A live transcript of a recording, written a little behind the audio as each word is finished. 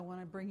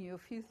bring you a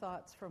few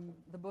thoughts from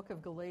the book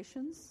of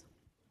Galatians.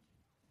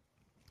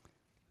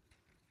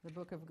 The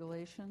book of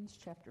Galatians,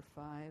 chapter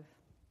 5.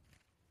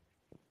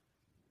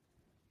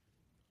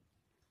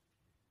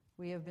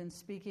 We have been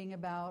speaking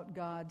about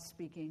God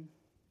speaking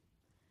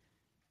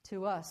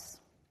to us.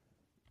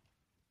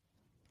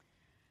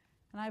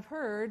 And I've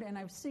heard and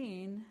I've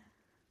seen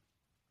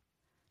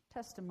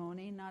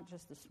testimony, not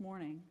just this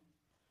morning,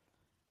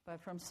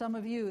 but from some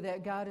of you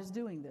that God is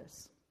doing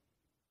this.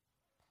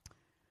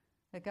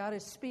 That God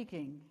is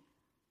speaking.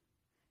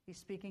 He's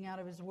speaking out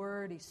of His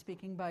Word. He's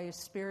speaking by His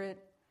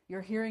Spirit.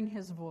 You're hearing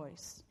His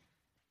voice.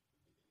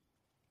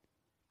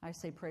 I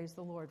say praise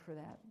the Lord for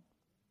that.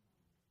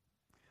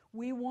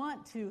 We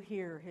want to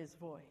hear His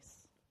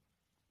voice,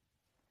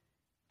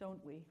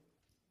 don't we?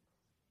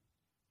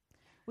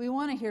 We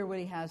want to hear what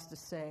He has to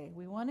say.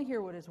 We want to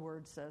hear what His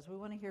Word says. We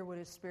want to hear what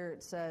His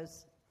Spirit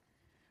says.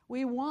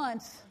 We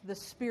want the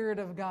Spirit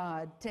of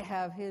God to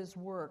have His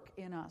work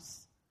in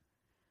us.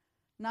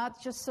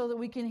 Not just so that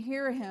we can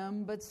hear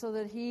Him, but so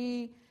that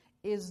He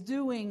is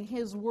doing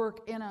His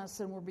work in us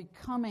and we're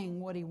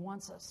becoming what He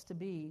wants us to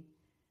be.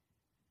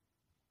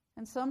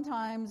 And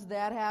sometimes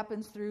that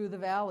happens through the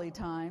valley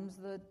times,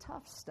 the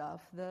tough stuff,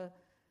 the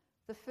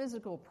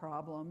physical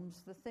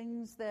problems, the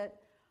things that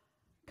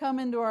come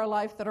into our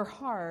life that are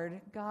hard.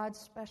 God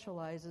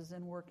specializes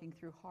in working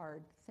through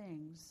hard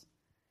things.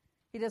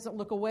 He doesn't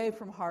look away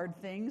from hard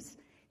things.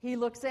 He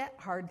looks at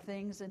hard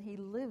things and He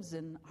lives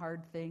in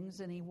hard things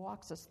and He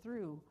walks us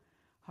through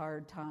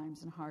hard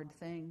times and hard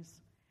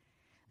things.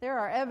 There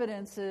are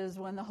evidences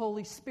when the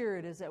Holy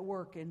Spirit is at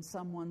work in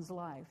someone's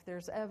life.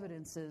 There's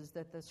evidences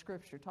that the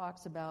Scripture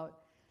talks about.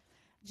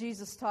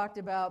 Jesus talked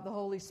about the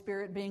Holy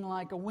Spirit being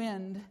like a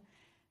wind.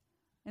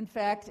 In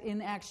fact,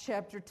 in Acts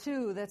chapter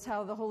 2, that's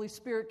how the Holy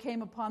Spirit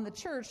came upon the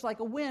church, like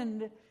a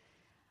wind.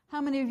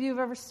 How many of you have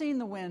ever seen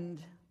the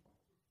wind?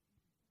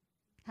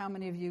 How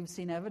many of you have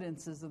seen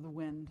evidences of the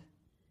wind?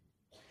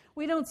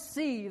 We don't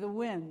see the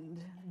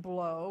wind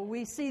blow.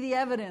 We see the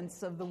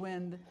evidence of the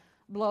wind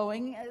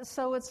blowing.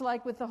 So it's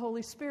like with the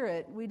Holy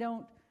Spirit. We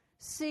don't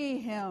see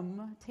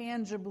Him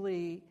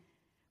tangibly,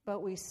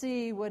 but we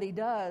see what He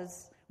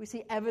does. We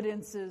see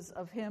evidences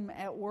of Him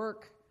at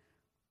work.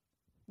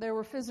 There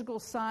were physical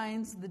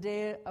signs the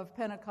day of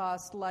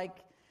Pentecost, like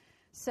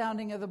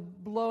sounding of the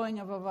blowing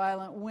of a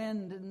violent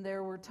wind, and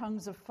there were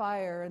tongues of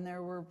fire, and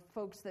there were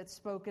folks that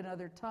spoke in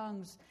other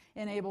tongues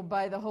enabled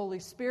by the Holy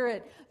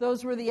Spirit.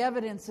 Those were the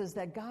evidences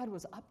that God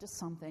was up to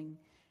something.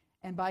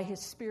 And by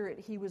His Spirit,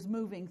 He was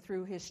moving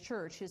through His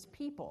church, His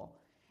people.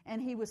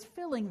 And He was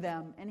filling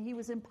them, and He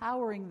was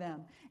empowering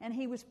them, and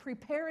He was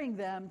preparing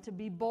them to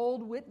be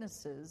bold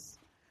witnesses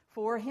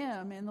for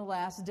Him in the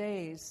last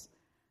days.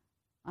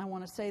 I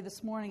want to say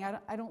this morning,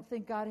 I don't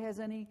think God has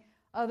any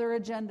other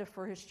agenda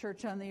for His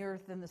church on the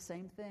earth than the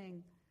same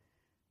thing.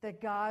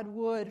 That God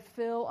would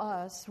fill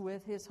us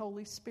with His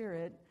Holy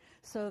Spirit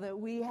so that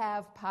we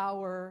have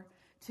power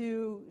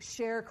to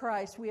share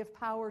Christ. We have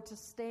power to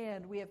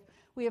stand. We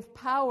have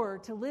power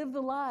to live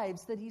the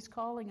lives that He's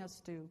calling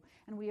us to.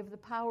 And we have the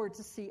power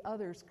to see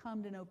others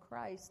come to know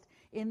Christ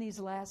in these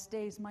last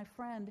days. My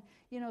friend,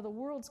 the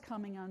world's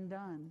coming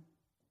undone.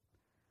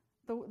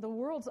 The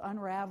world's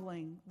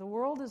unraveling. The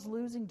world is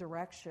losing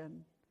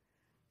direction.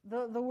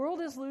 The world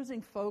is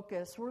losing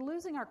focus. We're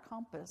losing our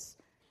compass.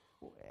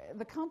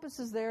 The compass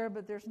is there,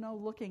 but there's no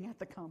looking at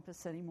the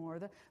compass anymore.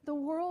 The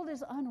world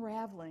is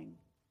unraveling.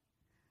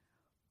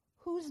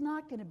 Who's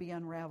not going to be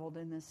unraveled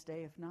in this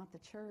day if not the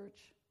church?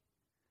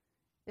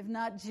 If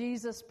not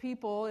Jesus'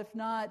 people, if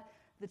not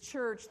the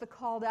church, the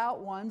called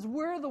out ones,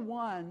 we're the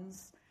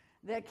ones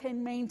that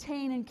can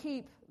maintain and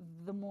keep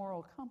the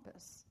moral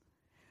compass.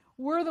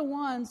 We're the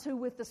ones who,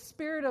 with the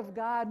Spirit of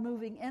God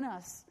moving in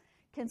us,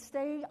 can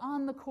stay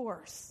on the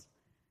course,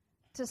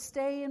 to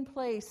stay in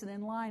place and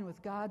in line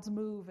with God's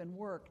move and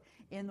work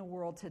in the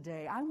world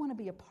today. I want to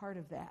be a part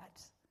of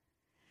that.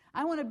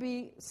 I want to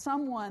be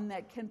someone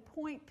that can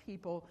point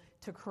people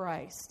to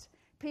Christ.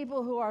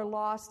 People who are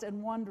lost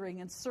and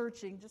wondering and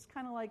searching, just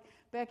kind of like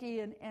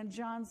Becky and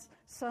John's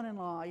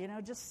son-in-law,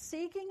 just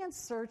seeking and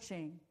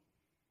searching.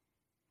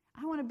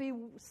 I want to be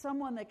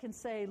someone that can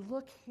say,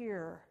 look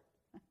here,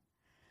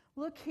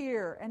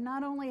 and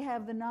not only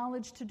have the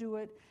knowledge to do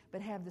it,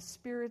 but have the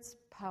Spirit's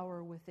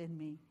power within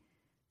me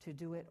to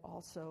do it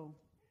also.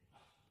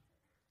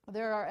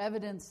 There are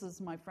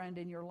evidences, my friend,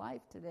 in your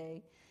life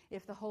today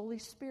if the Holy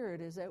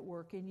Spirit is at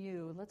work in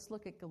you. Let's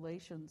look at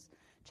Galatians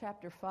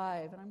chapter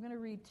 5, and I'm going to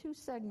read two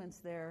segments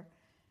there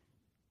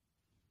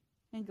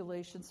in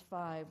Galatians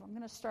 5. I'm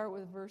going to start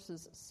with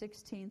verses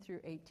 16 through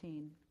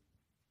 18.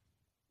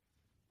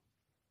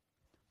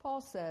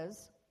 Paul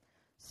says,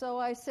 "So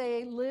I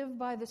say, live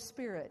by the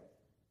Spirit,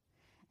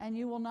 and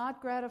you will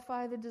not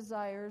gratify the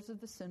desires of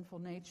the sinful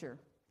nature.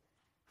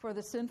 For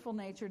the sinful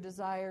nature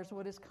desires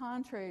what is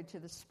contrary to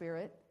the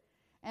Spirit,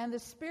 and the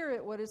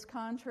Spirit what is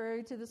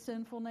contrary to the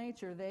sinful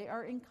nature. They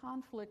are in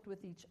conflict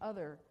with each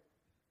other,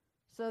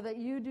 so that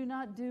you do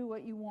not do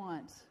what you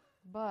want.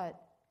 But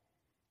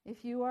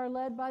if you are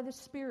led by the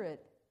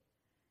Spirit,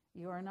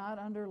 you are not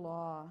under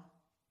law.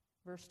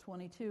 Verse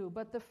 22,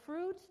 but the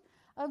fruit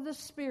of the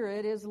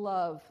Spirit is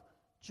love,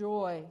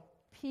 joy,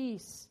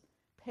 peace,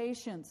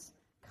 patience,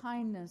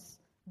 kindness,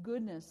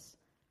 goodness,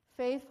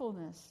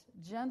 faithfulness,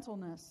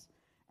 gentleness,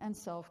 and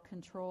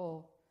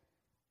self-control.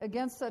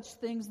 Against such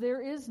things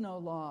there is no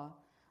law.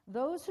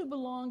 Those who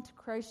belong to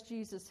Christ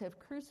Jesus have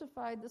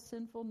crucified the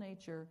sinful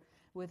nature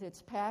with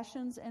its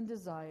passions and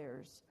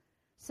desires.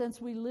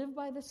 Since we live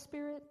by the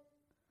Spirit,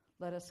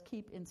 let us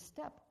keep in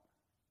step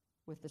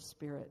with the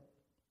Spirit.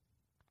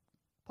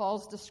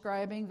 Paul's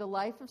describing the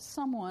life of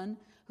someone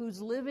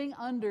who's living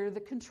under the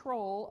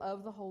control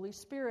of the Holy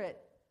Spirit.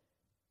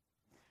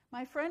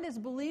 My friend, as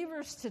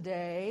believers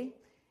today,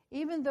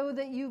 even though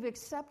that you've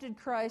accepted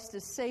Christ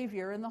as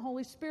Savior and the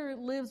Holy Spirit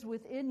lives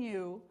within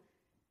you,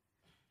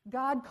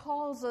 God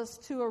calls us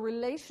to a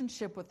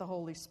relationship with the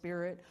Holy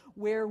Spirit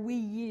where we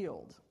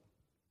yield.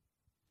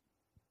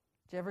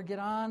 Did you ever get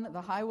on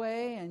the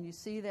highway and you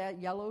see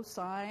that yellow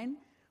sign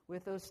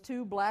with those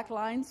two black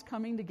lines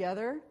coming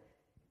together?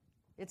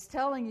 It's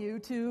telling you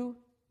to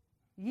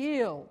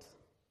yield.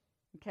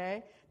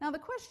 Okay? Now the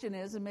question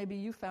is, and maybe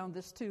you found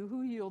this too,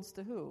 who yields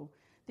to who?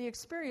 The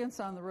experience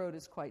on the road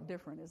is quite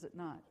different, is it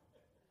not?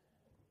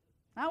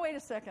 Now wait a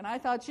second, I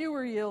thought you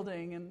were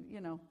yielding,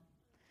 and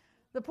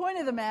the point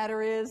of the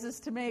matter is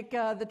to make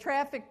the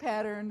traffic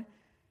pattern,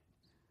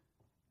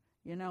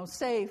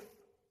 safe.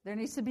 There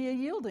needs to be a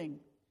yielding,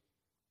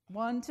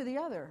 one to the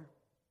other.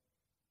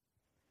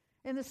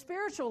 In the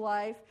spiritual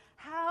life,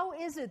 how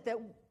is it that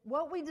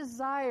what we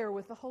desire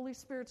with the Holy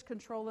Spirit's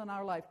control in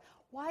our life,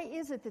 why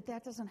is it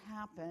that doesn't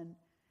happen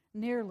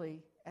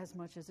nearly as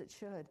much as it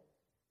should?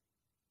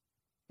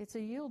 It's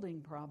a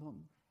yielding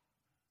problem.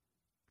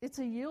 It's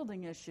a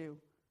yielding issue.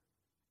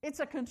 It's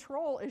a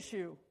control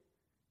issue.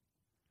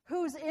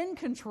 Who's in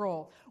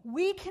control?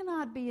 We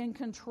cannot be in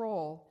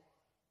control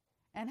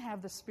and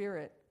have the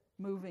Spirit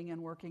moving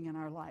and working in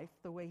our life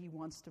the way He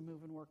wants to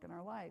move and work in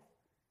our life.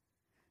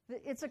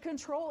 It's a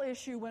control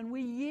issue when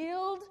we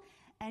yield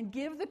and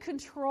give the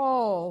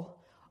control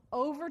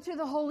over to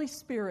the Holy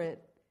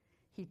Spirit.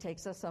 He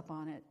takes us up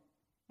on it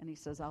and He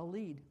says, I'll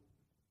lead,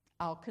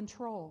 I'll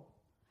control,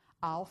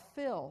 I'll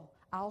fill,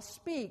 I'll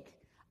speak,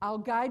 I'll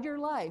guide your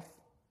life,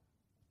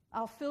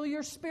 I'll fill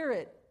your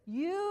spirit.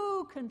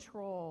 You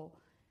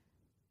control,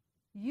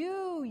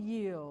 you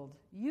yield,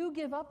 you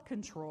give up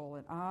control,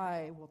 and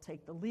I will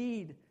take the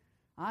lead.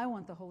 I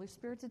want the Holy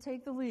Spirit to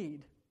take the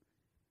lead.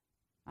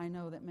 I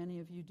know that many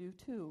of you do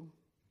too.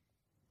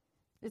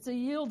 It's a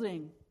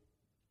yielding.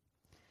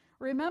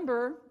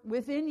 Remember,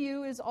 within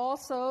you is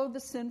also the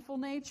sinful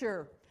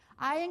nature.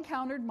 I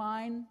encountered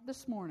mine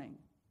this morning.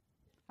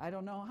 I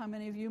don't know how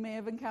many of you may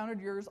have encountered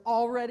yours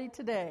already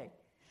today.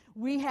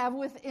 We have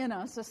within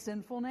us a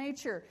sinful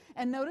nature.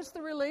 And notice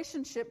the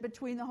relationship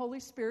between the Holy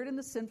Spirit and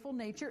the sinful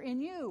nature in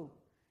you.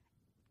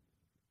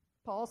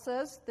 Paul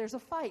says there's a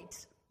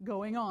fight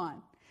going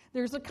on.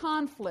 There's a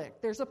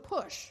conflict. There's a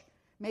push.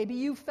 Maybe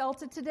you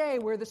felt it today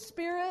where the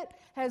Spirit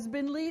has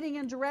been leading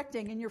and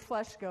directing and your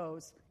flesh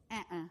goes,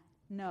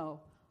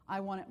 no, I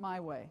want it my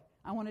way.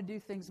 I want to do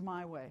things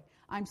my way.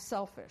 I'm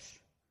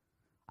selfish.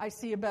 I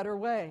see a better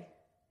way.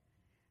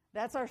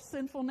 That's our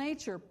sinful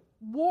nature,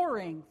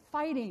 warring,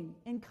 fighting,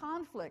 in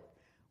conflict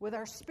with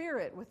our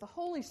spirit, with the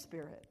Holy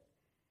Spirit.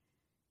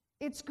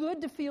 It's good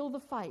to feel the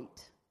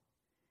fight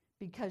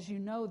because you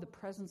know the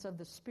presence of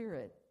the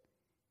Spirit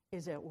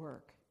is at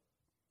work.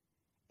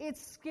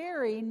 It's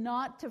scary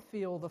not to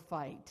feel the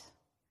fight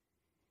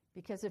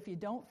because if you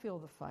don't feel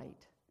the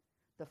fight,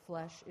 the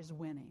flesh is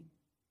winning.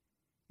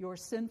 Your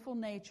sinful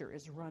nature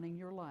is running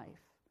your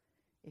life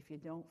if you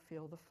don't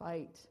feel the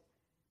fight.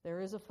 There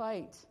is a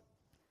fight.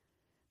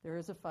 There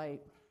is a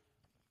fight.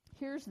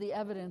 Here's the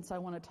evidence I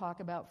want to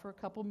talk about for a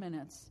couple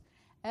minutes.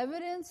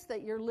 Evidence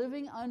that you're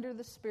living under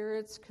the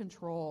Spirit's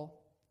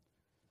control.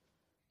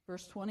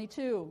 Verse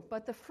 22,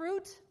 but the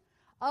fruit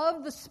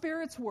of the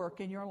Spirit's work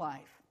in your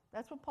life.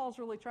 That's what Paul's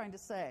really trying to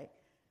say.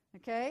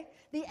 Okay?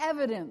 The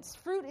evidence.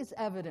 Fruit is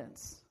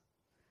evidence.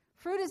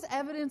 Fruit is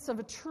evidence of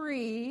a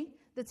tree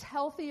that's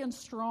healthy and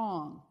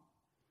strong.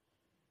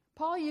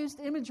 Paul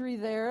used imagery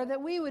there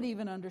that we would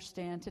even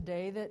understand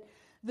today, that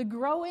the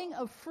growing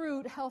of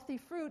fruit, healthy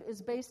fruit,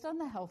 is based on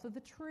the health of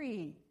the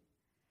tree.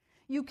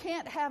 You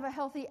can't have a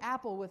healthy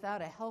apple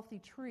without a healthy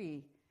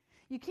tree.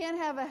 You can't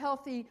have a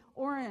healthy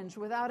orange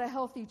without a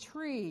healthy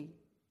tree,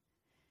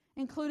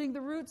 including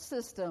the root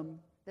system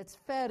that's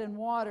fed and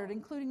watered,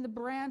 including the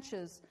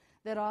branches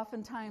that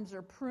oftentimes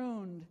are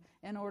pruned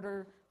in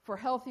order for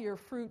healthier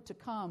fruit to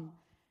come.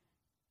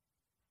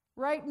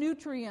 Right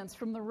nutrients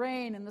from the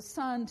rain and the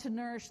sun to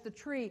nourish the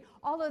tree.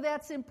 All of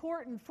that's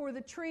important for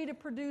the tree to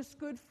produce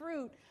good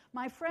fruit.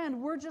 My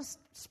friend, we're just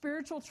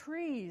spiritual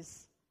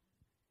trees.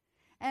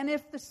 And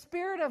if the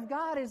Spirit of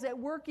God is at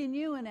work in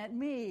you and at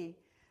me,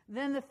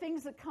 then the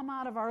things that come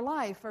out of our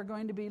life are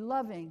going to be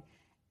loving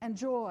and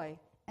joy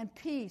and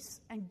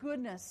peace and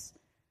goodness.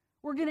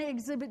 We're going to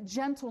exhibit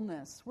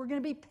gentleness. We're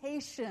going to be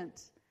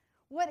patient.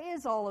 What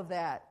is all of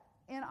that?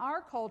 In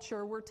our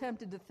culture, we're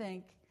tempted to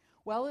think,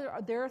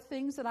 well, there are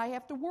things that I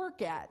have to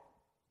work at.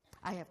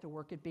 I have to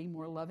work at being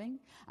more loving.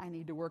 I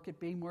need to work at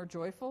being more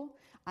joyful.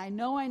 I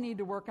know I need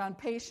to work on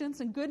patience,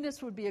 and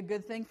goodness would be a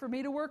good thing for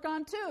me to work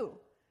on too.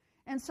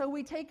 And so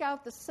we take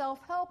out the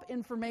self-help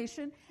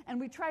information and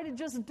we try to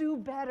just do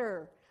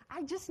better.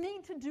 I just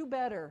need to do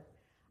better.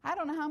 I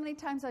don't know how many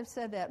times I've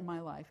said that in my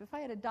life. If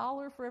I had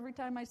 $1 for every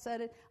time I said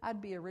it,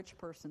 I'd be a rich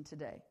person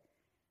today.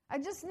 I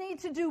just need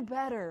to do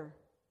better.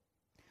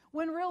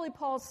 When really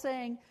Paul's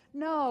saying,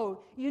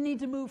 no, you need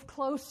to move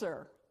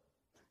closer.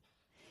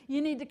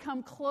 You need to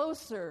come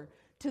closer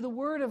to the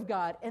Word of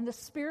God and the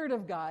Spirit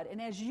of God.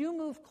 And as you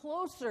move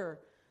closer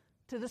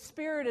to the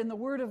Spirit and the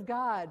Word of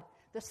God,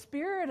 the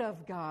Spirit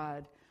of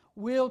God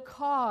will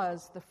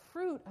cause the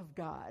fruit of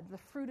God, the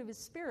fruit of His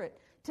Spirit,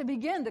 to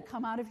begin to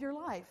come out of your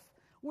life.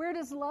 Where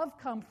does love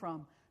come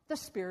from? The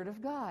Spirit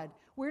of God.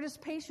 Where does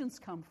patience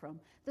come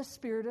from? The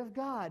Spirit of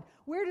God.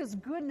 Where does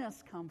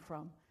goodness come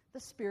from? The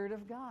Spirit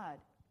of God.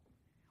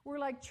 We're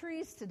like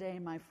trees today,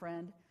 my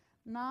friend,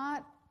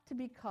 not to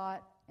be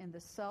caught in the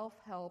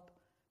self-help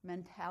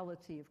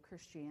mentality of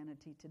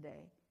Christianity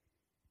today.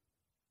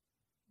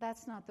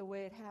 That's not the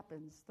way it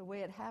happens. The way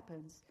it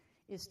happens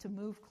is to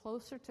move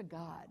closer to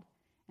God.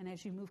 And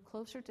as you move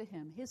closer to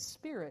Him, His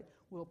Spirit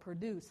will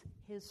produce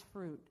His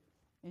fruit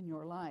in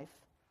your life.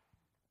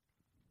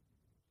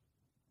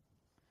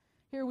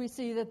 Here we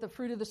see that the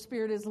fruit of the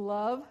Spirit is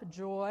love,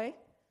 joy,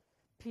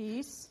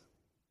 peace,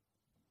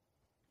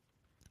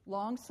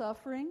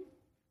 long-suffering,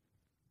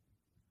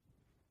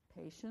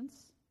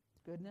 patience,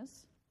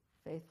 goodness,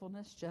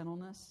 faithfulness,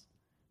 gentleness,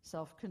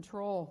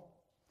 self-control.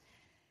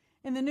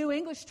 In the New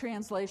English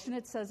translation,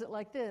 it says it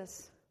like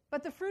this: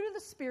 but the fruit of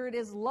the Spirit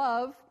is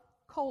love,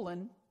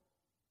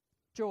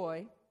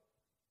 joy,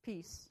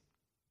 peace,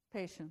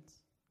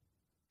 patience,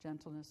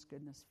 gentleness,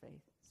 goodness,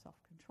 faith,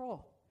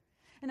 self-control.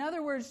 In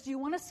other words, do you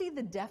want to see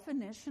the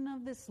definition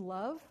of this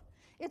love?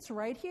 It's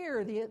right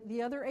here.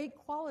 The other 8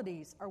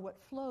 qualities are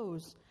what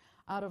flows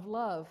out of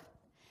love.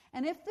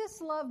 And if this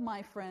love,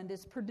 my friend,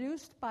 is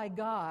produced by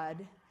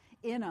God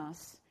in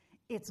us,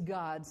 it's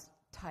God's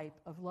type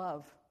of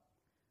love.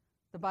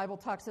 The Bible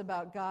talks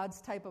about God's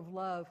type of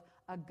love,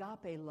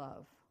 agape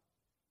love.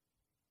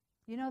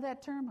 You know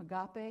that term,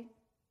 agape?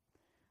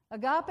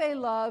 Agape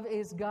love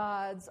is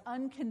God's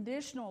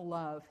unconditional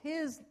love,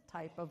 His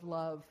type of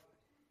love.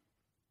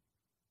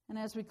 And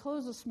as we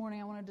close this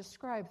morning, I want to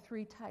describe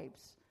 3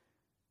 types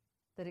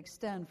that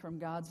extend from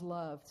God's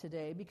love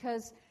today.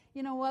 Because,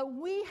 you know what?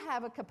 We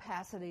have a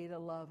capacity to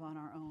love on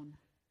our own.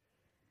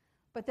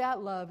 But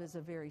that love is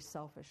a very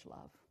selfish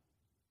love.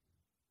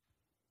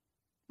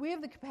 We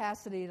have the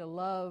capacity to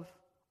love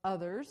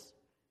others,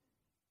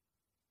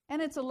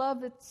 and it's a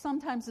love that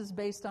sometimes is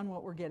based on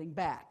what we're getting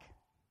back.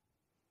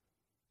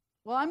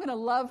 Well, I'm going to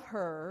love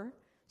her,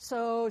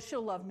 so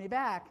she'll love me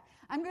back.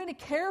 I'm going to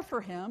care for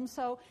him,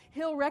 so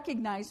he'll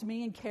recognize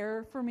me and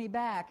care for me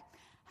back.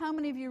 How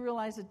many of you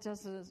realize it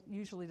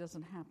usually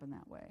doesn't happen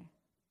that way?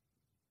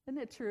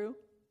 Isn't it true?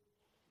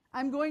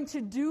 I'm going to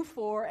do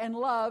for and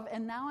love,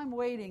 and now I'm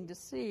waiting to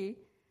see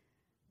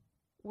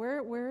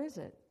where is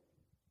it?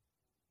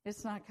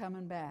 It's not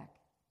coming back.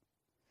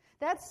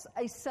 That's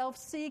a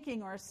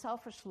self-seeking or a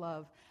selfish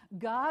love.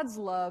 God's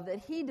love that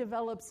He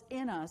develops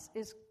in us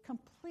is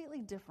completely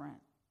different.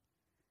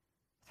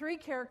 3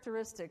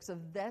 characteristics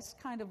of this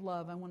kind of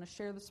love I want to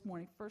share this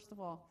morning. First of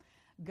all,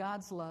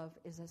 God's love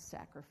is a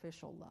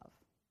sacrificial love.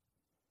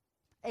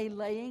 A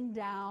laying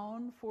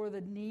down for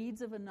the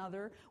needs of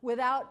another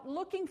without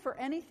looking for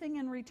anything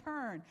in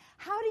return.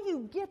 How do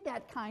you get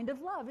that kind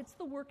of love? It's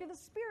the work of the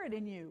Spirit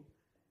in you.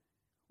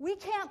 We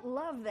can't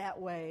love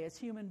that way as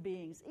human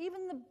beings.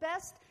 Even the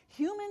best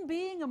human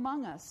being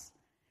among us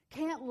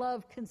can't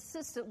love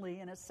consistently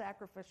in a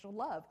sacrificial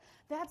love.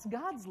 That's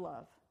God's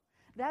love.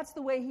 That's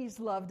the way He's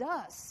loved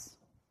us.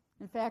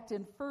 In fact,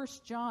 in 1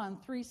 John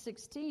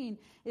 3:16,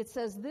 it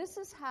says, this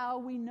is how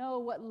we know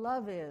what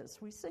love is.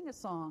 We sing a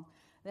song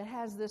that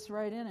has this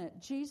right in it.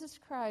 Jesus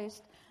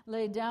Christ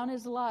laid down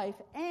His life,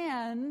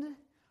 and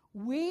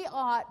we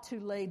ought to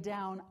lay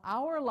down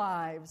our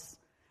lives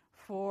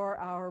for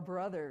our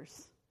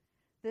brothers.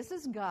 This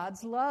is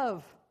God's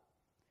love.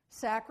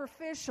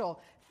 Sacrificial.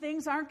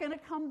 Things aren't going to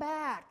come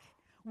back.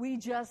 We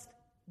just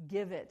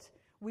give it.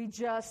 We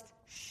just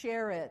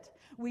share it.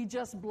 We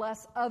just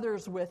bless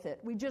others with it.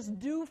 We just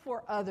do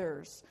for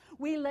others.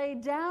 We lay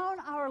down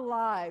our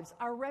lives,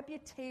 our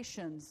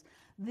reputations,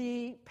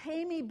 the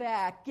pay me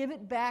back, give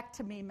it back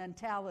to me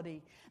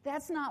mentality.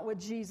 That's not what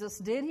Jesus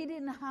did. He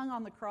didn't hang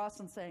on the cross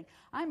and saying,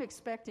 I'm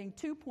expecting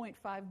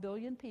 2.5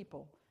 billion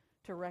people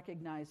to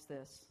recognize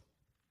this.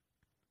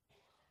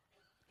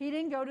 He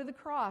didn't go to the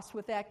cross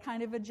with that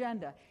kind of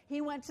agenda.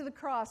 He went to the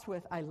cross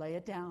with, I lay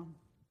it down.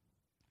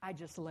 I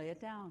just lay it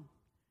down.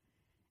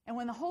 And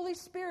when the Holy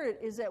Spirit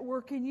is at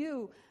work in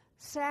you,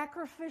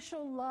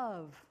 sacrificial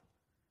love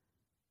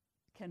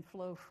can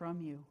flow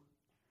from you.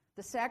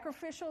 The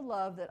sacrificial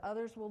love that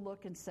others will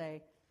look and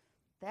say,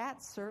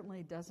 that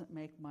certainly doesn't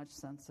make much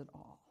sense at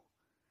all.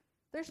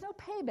 There's no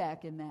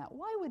payback in that.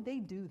 Why would they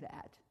do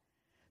that?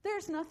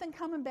 There's nothing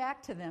coming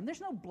back to them.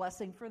 There's no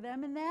blessing for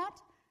them in that.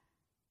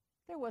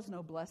 There was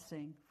no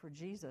blessing for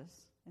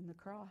Jesus in the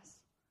cross.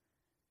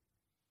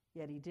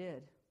 Yet he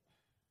did.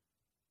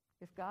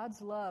 If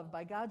God's love,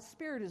 by God's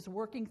Spirit, is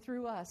working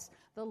through us,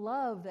 the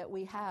love that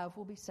we have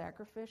will be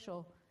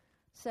sacrificial.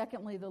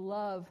 Secondly, the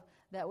love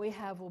that we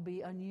have will be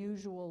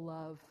unusual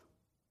love.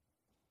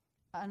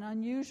 An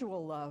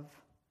unusual love.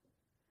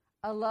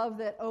 A love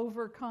that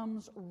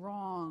overcomes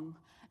wrong.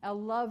 A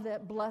love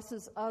that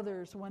blesses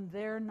others when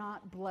they're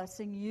not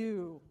blessing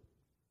you.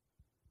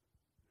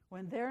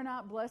 When they're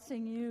not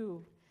blessing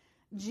you.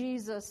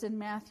 Jesus in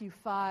Matthew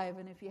 5,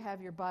 and if you have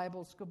your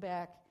Bibles, go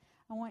back.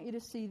 I want you to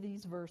see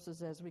these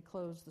verses as we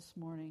close this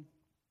morning.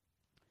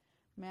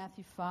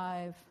 Matthew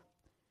 5,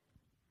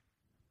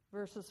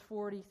 verses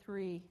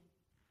 43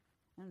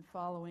 and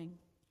following.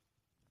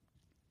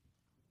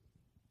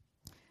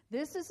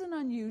 This is an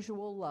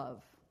unusual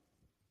love.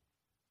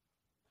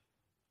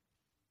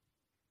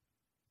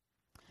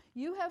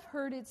 You have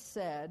heard it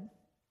said,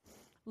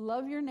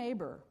 love your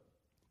neighbor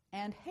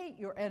and hate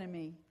your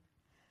enemy.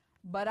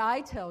 But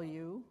I tell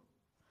you,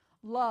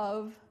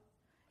 love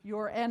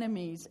your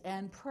enemies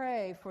and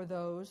pray for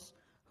those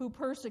who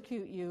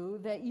persecute you,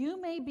 that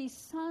you may be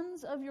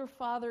sons of your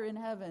Father in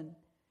heaven.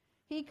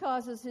 He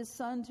causes his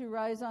sun to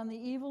rise on the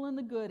evil and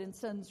the good, and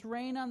sends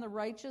rain on the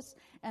righteous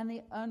and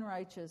the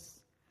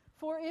unrighteous.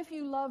 For if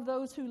you love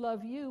those who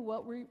love you,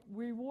 what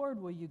reward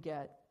will you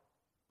get?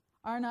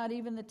 Are not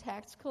even the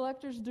tax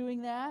collectors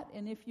doing that?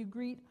 And if you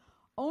greet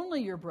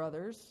only your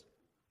brothers,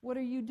 what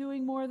are you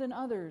doing more than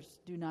others?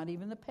 Do not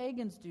even the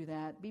pagans do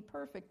that? Be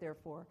perfect,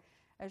 therefore,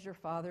 as your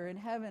Father in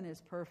heaven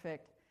is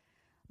perfect.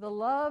 The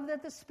love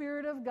that the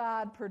Spirit of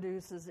God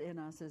produces in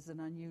us is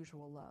an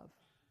unusual love.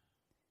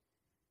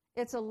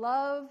 It's a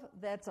love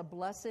that's a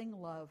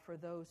blessing love for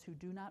those who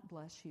do not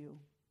bless you.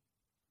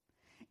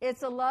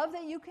 It's a love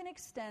that you can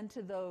extend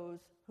to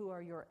those who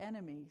are your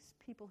enemies,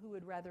 people who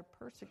would rather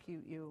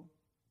persecute you.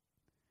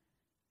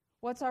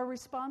 What's our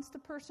response to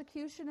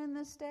persecution in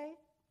this day?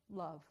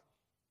 Love.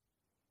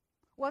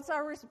 What's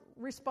our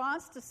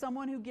response to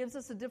someone who gives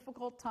us a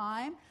difficult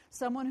time,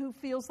 someone who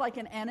feels like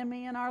an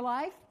enemy in our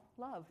life?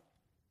 Love.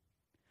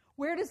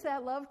 Where does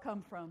that love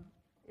come from?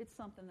 It's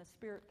something the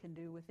Spirit can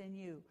do within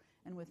you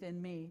and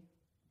within me,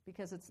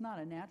 because it's not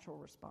a natural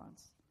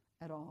response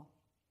at all.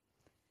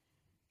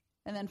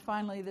 And then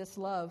finally, this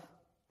love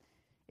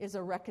is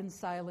a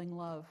reconciling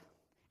love.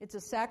 It's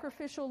a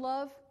sacrificial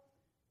love,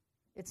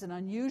 it's an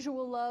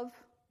unusual love,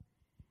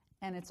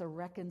 and it's a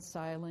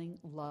reconciling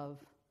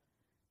love.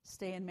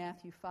 Stay in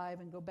Matthew 5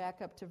 and go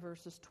back up to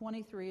verses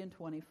 23 and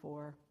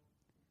 24.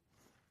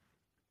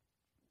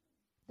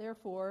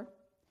 Therefore,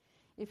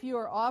 if you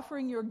are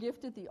offering your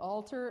gift at the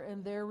altar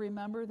and there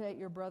remember that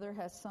your brother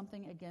has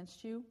something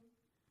against you,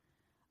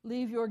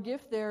 leave your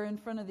gift there in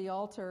front of the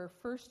altar.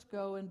 First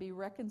go and be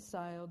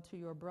reconciled to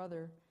your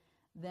brother,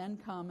 then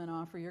come and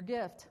offer your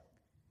gift.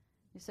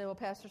 You say, well,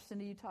 Pastor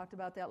Cindy, you talked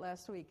about that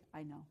last week.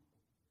 I know.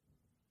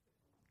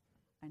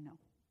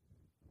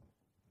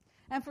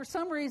 And for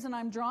some reason,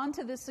 I'm drawn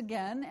to this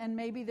again, and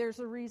maybe there's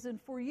a reason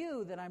for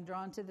you that I'm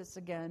drawn to this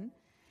again,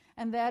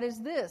 and that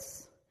is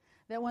this,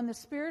 that when the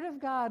Spirit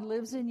of God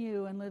lives in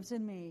you and lives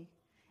in me,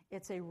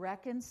 it's a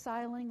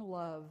reconciling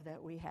love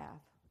that we have.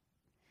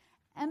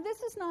 And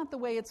this is not the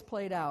way it's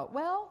played out.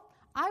 Well,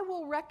 I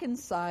will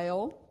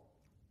reconcile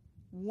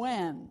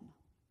when?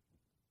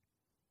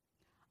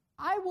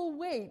 I will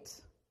wait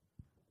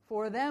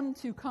for them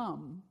to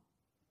come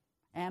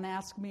and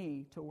ask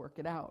me to work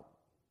it out.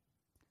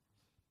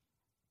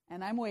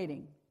 And I'm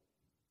waiting.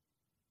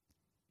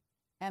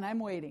 And I'm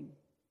waiting.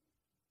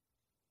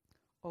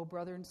 Oh,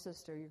 brother and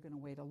sister, you're going to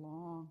wait a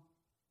long,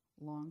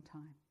 long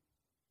time.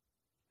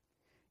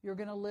 You're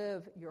going to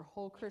live your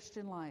whole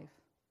Christian life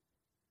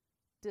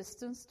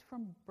distanced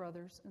from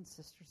brothers and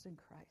sisters in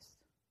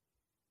Christ.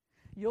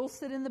 You'll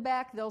sit in the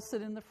back, they'll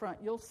sit in the front.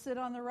 You'll sit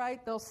on the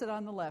right, they'll sit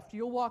on the left.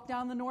 You'll walk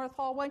down the north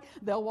hallway,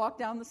 they'll walk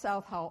down the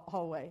south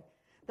hallway.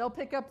 They'll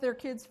pick up their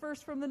kids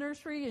first from the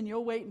nursery, and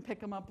you'll wait and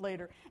pick them up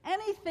later.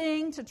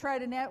 Anything to try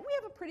to we have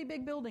a pretty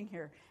big building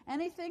here.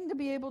 Anything to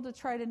be able to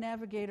try to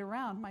navigate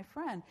around, my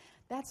friend,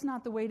 that's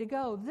not the way to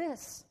go.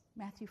 This,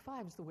 Matthew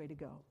 5, is the way to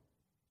go.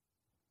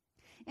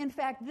 In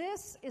fact,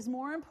 this is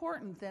more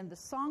important than the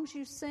songs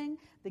you sing,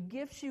 the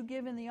gifts you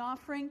give in the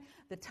offering,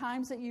 the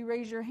times that you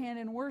raise your hand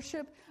in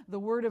worship, the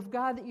Word of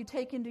God that you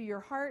take into your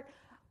heart.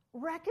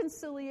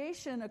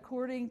 Reconciliation,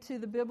 according to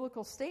the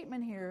biblical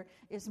statement here,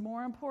 is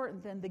more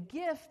important than the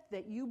gift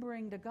that you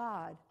bring to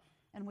God,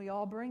 and we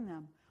all bring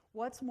them.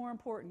 What's more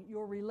important?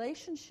 Your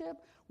relationship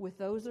with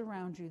those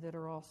around you that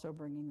are also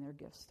bringing their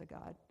gifts to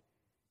God.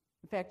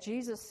 In fact,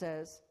 Jesus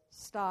says,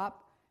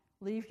 stop,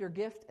 leave your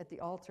gift at the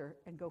altar,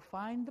 and go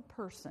find the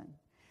person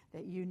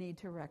that you need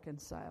to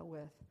reconcile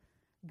with.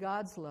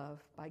 God's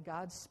love, by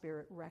God's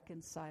Spirit,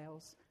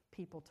 reconciles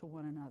people to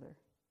one another.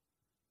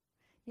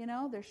 You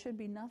know, there should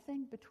be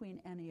nothing between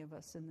any of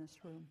us in this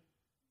room.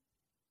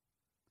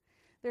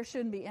 There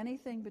shouldn't be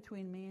anything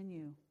between me and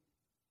you.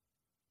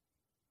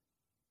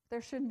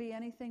 There shouldn't be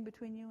anything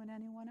between you and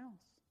anyone else.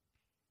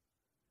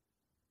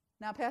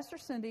 Now, Pastor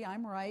Cindy,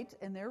 I'm right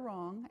and they're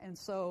wrong, and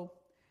so,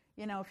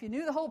 if you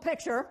knew the whole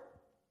picture,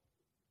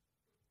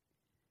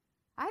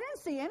 I didn't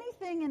see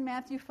anything in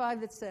Matthew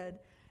 5 that said,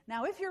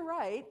 now if you're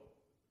right,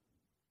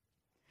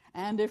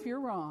 and if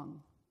you're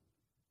wrong.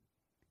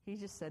 He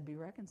just said, be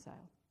reconciled.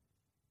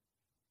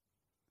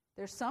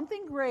 There's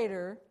something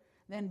greater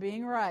than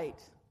being right.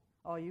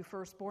 All you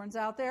firstborns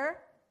out there,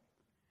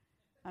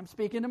 I'm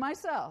speaking to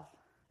myself.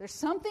 There's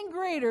something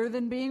greater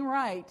than being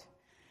right.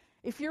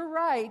 If you're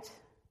right,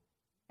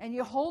 and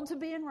you hold to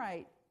being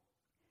right,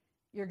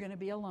 you're going to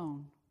be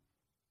alone,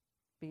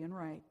 being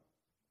right.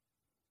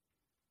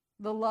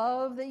 The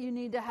love that you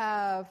need to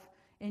have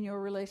in your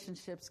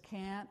relationships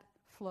can't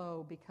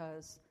flow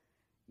because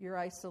you're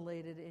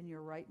isolated in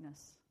your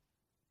rightness.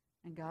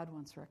 And God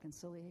wants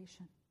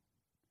reconciliation.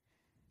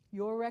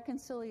 Your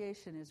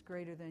reconciliation is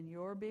greater than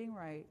your being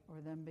right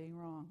or them being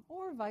wrong,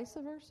 or vice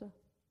versa.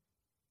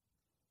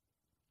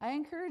 I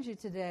encourage you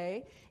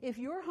today, if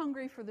you're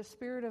hungry for the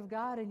Spirit of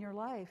God in your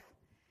life,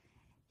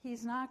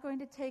 He's not going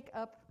to take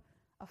up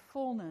a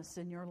fullness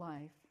in your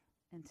life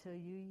until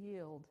you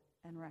yield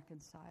and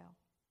reconcile.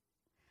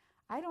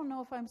 I don't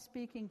know if I'm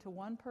speaking to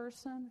one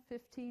person,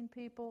 15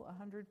 people,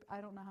 100,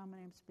 I don't know how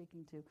many I'm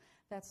speaking to.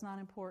 That's not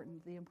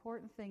important. The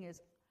important thing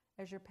is,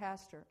 as your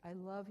pastor, I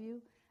love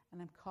you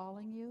and I'm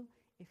calling you,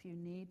 if you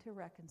need to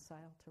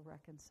reconcile, to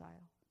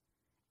reconcile.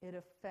 It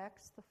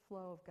affects the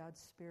flow of God's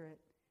Spirit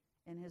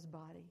in His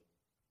body.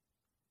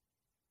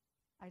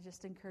 I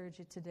just encourage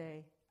you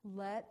today,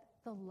 let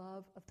the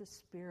love of the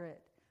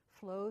Spirit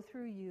flow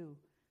through you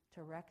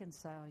to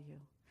reconcile you.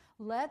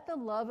 Let the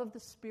love of the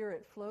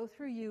Spirit flow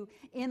through you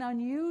in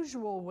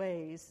unusual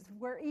ways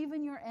where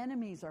even your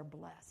enemies are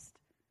blessed.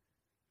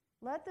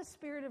 Let the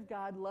Spirit of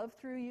God love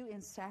through you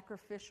in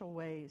sacrificial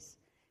ways,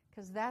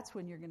 because that's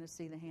when you're going to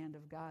see the hand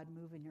of God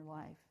move in your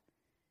life,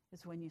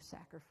 is when you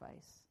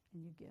sacrifice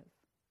and you give.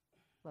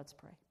 Let's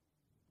pray.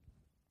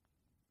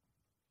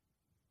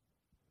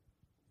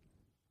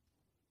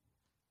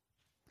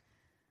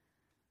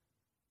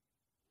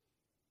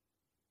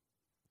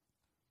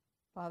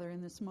 Father,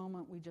 in this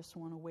moment, we just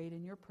want to wait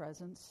in your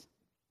presence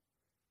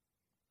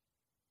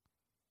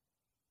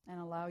and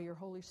allow your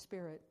Holy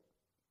Spirit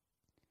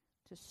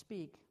to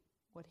speak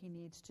what he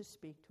needs to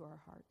speak to our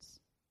hearts.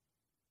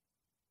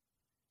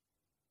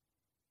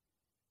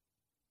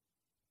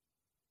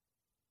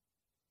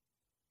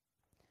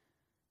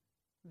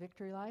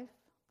 Victory Life,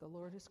 the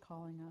Lord is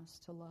calling us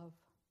to love.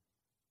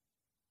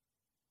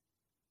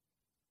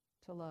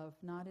 To love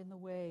not in the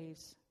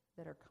ways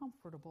that are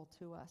comfortable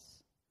to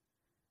us,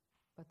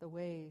 but the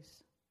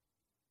ways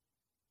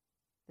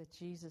that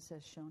Jesus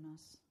has shown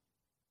us.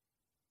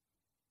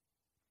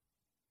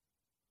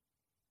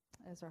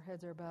 As our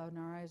heads are bowed and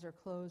our eyes are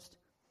closed,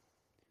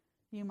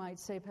 you might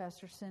say,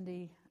 Pastor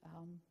Cindy,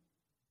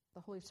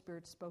 the Holy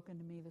Spirit's spoken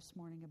to me this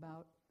morning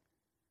about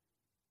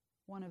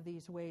one of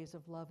these ways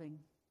of loving.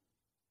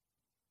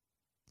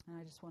 And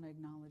I just want to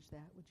acknowledge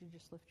that. Would you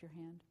just lift your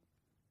hand?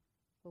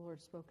 The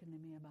Lord's spoken to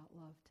me about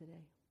love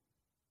today.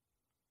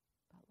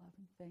 About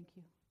loving. Thank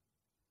you.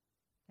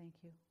 Thank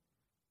you.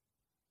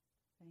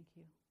 Thank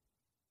you.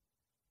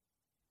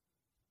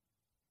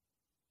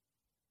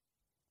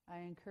 I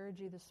encourage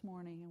you this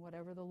morning, in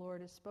whatever the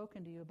Lord has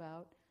spoken to you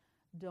about,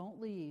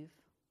 don't leave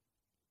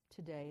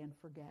today and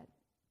forget.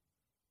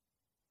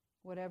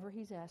 Whatever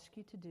he's asked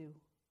you to do,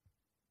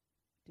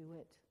 do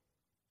it.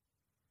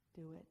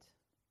 Do it.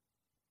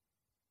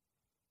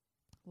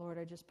 Lord,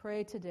 I just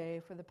pray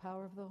today for the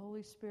power of the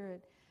Holy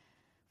Spirit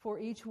for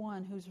each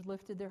one who's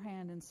lifted their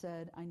hand and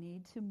said, I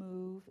need to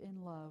move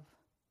in love.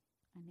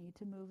 I need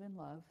to move in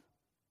love,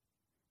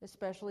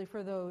 especially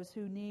for those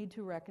who need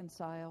to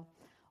reconcile,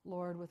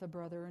 Lord, with a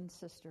brother and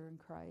sister in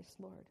Christ,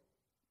 Lord.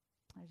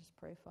 I just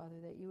pray, Father,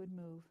 that you would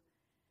move.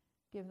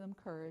 Give them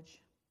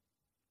courage.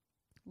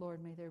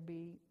 Lord, may there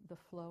be the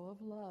flow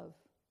of love,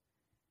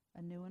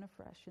 anew and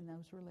afresh in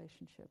those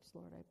relationships,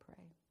 Lord, I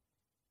pray.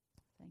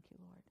 Thank you,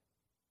 Lord.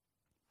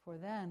 For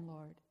then,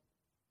 Lord,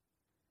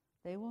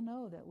 they will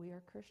know that we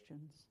are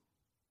Christians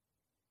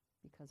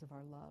because of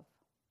our love.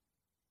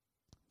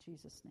 In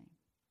Jesus' name,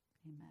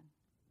 amen.